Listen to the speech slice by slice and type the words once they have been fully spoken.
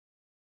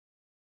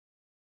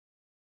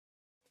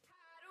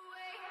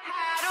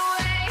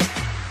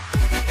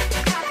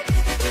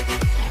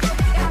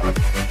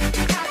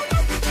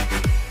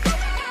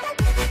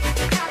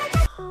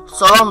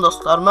Salam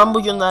dostlar, mən bu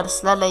günləri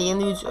sizlərlə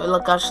yeni video ilə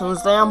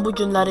qarşınızdayım. Bu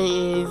günləri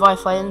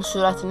Wi-Fi-nin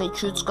sürətini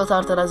 2-3 qat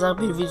artıracaq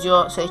bir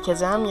video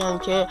çəkəcəm. Yəni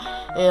ki,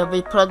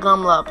 bir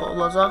proqramla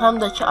olacaq, həm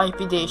də ki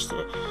IP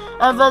dəyişdirir.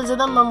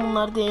 Əvvəlcədən mən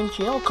bunları deyim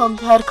ki, o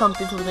hər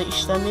kompüterdə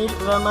işləmir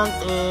və mən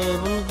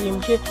bunu deyim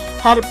ki,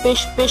 hər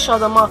 5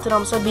 adamı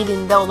atıramsa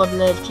birində ola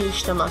bilər ki,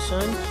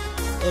 işləməsin.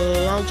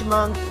 Yəni ki,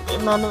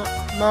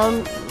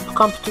 mənim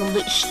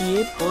kompüterimdə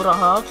işləyib, bu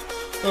rahat.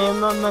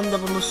 Mən də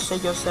bunu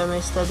sizə göstərmək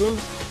istədim.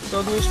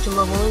 Gördüyünüz kimi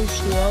bunu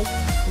yükləyək.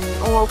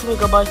 16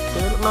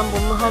 megabaytdır. Mən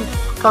bunu həm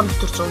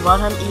kompüter üçün var,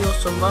 həm iOS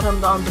üçün var, həm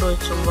də Android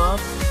üçün var.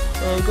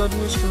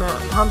 Gördüyünüz kimi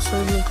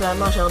hamısının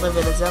linklərini aşağıda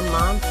verəcəm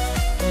mən.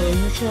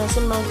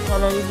 Yüklənsin, mən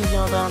hələlik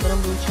videonu dayandırım.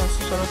 Bu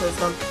yüklənsin, sonra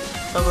tezdən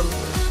davam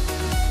edir.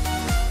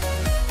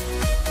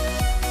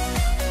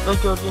 Və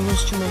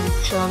gördüyünüz kimi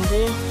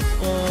yükləndi.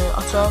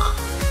 Açaq.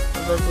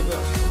 Əvvəlcə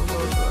biraz bunu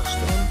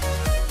ulaşdırım.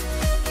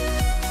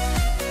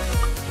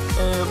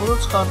 Bunu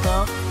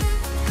çıxardaq.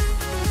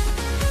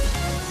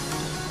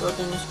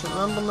 Gördüyünüz kimi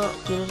mən buna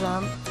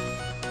girirəm.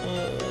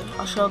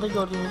 Aşağıda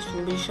gördüyünüz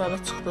kimi bir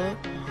işarət çıxdı.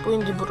 Bu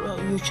indi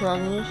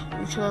yüklənir.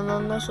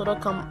 Yüklənəndən sonra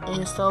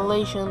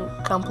installation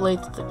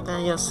completed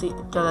yazısı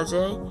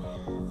gələcək.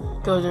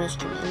 Gördüyünüz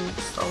kimi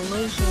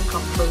installation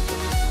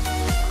completed.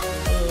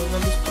 Və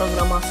biz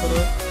proqramı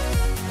açırıq.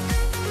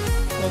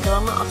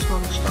 Proqramı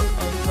açmamışdan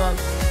əvvəl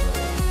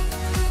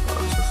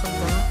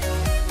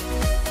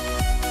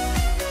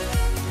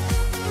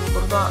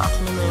burada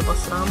arttırmaya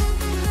basıram.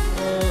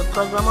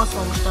 Proqramı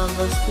açmamışdan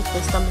və speed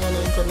testdən bir dənə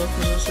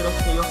internetimizin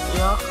sürətini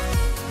yoxlayaq.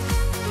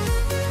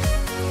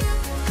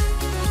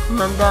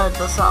 Məndə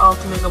ərdəsə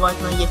 6 megabayt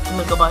ilə 7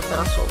 megabayt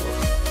arası olur.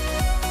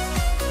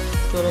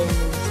 Görək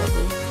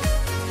necədir.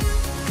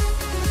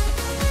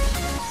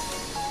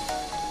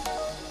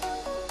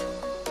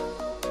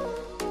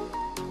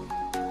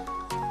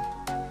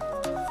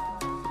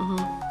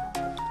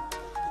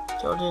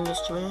 Gördüyünüz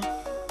kimi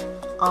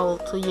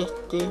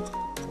 6-7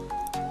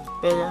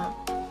 belə.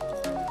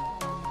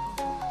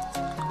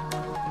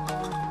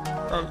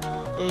 Bəli,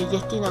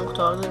 7 ilə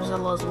qutardı, bizə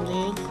lazım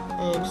deyil.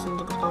 Biz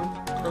indi buradan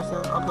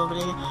birazdan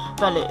aboneliyik.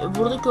 Bəli,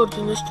 burada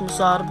gördüyünüz kimi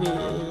sarı bir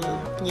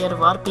yer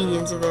var,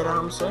 birinci deyir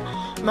hamısı.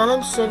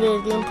 Mənim sizə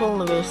verdiyim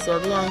polnu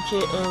versiyadır, yəni ki,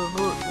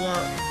 bu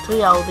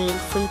trial deyil,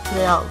 free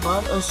trial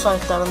var. Öz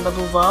saytlarında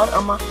bu var,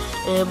 amma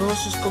bunu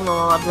siz pulla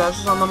ala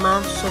bilərsiniz. Amma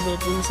mənim sizə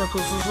verdiyim isə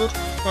pulsuzdur,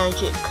 yəni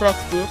ki,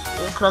 crackdir,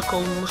 crack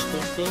olunmuş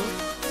bir.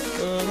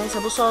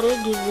 Neyse, bu sarıya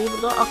girdiği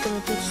burada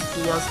avtomatik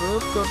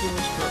yazılıb,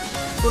 gördüyünüz gibi.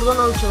 Buradan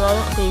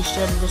ölçüləri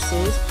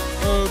dəyişdirebilirsiniz.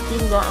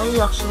 Dildə ən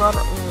yaxşılar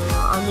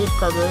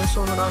Amerikadır,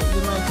 sonra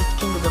United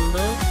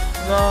Kingdom'dır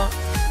və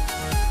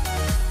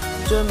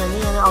Germany,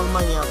 yəni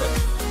Almaniyadır.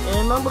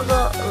 Mən burada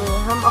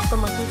həm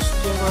avtomatik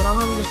istiyə qoyuram,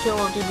 həm də ki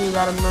orada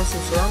dillərimdən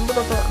seçirəm. Bu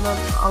dəfə mən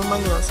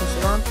Almaniyadan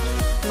seçirəm.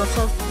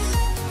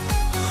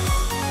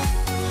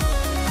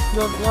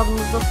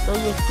 Yadınızda da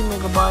 7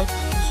 megabayt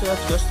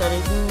sürət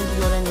göstərir. İndi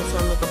görən neçə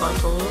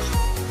megabayt olur.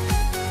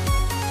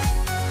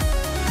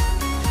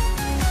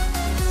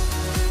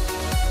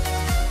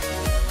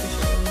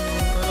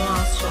 Görən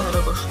hansı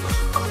şəhərə qoşulur.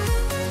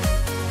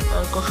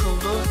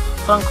 Qoşuldu.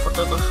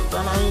 Frankfurt'a qoşuldu.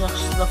 Yəni ən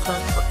yaxşısı da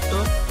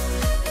Frankfurt'dur.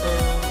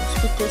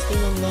 Speed testə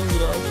yenidən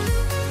girək.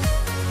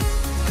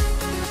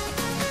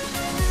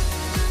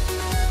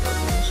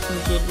 Gördüyünüz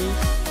kimi girdik.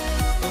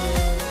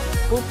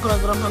 Bu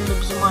proqram həm də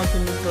bizim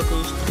IP-mizi də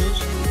dəyişdirir.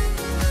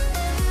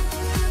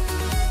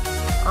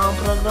 Amma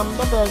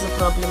proqramda bəzi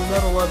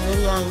problemlər ola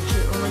bilir, yəni ki,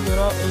 ona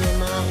görə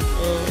mənə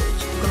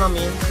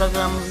qınamayın.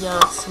 Proqramın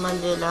yaratıcısı mən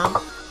deyiləm.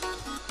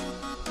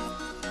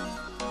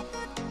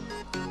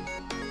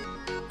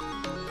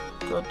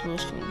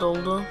 Gördüyünüz kimi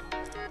doldu.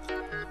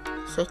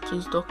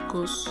 8,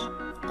 9,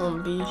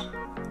 11,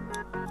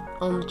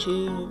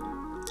 12,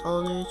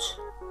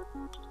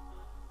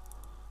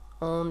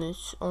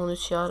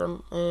 13 yarım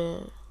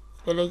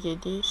belə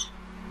gedir.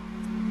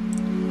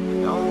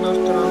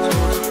 14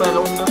 transformatik, bəli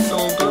 14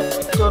 oldu.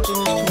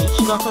 Gördüyünüz kimi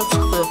 2 qata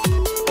çıxdı.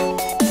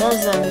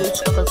 Bəzən 3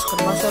 qata çıxır.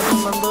 Məsələn,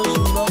 məndə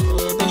özümdə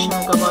 5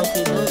 megabayt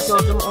idi.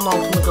 Gördüm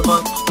 16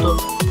 megabayt tutdu.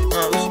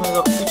 Yəni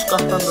 3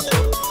 qatdan da çox.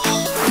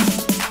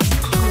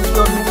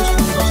 Gördüyünüz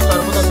kimi dostlar,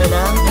 bu da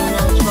belə.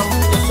 Yəni ki, mən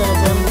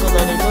göstərəcəyim bu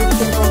qədər idi.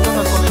 Telefonda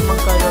da konuşmaq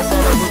qaydası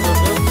hələ budur.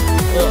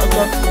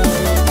 Əgər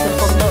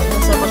telefonda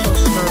nəsə başa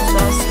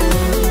düşmənsə,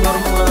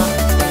 yorum olaraq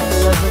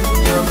yazın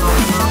videonun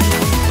altına.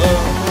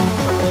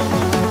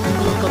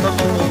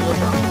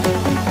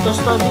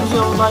 Dostlar,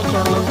 videomu like,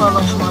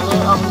 paylaşmalı,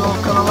 abone ol,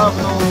 kanala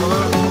abone olmalı.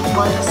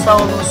 Unutmayın, sağ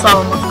olun,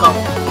 sağlıqla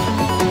qalın.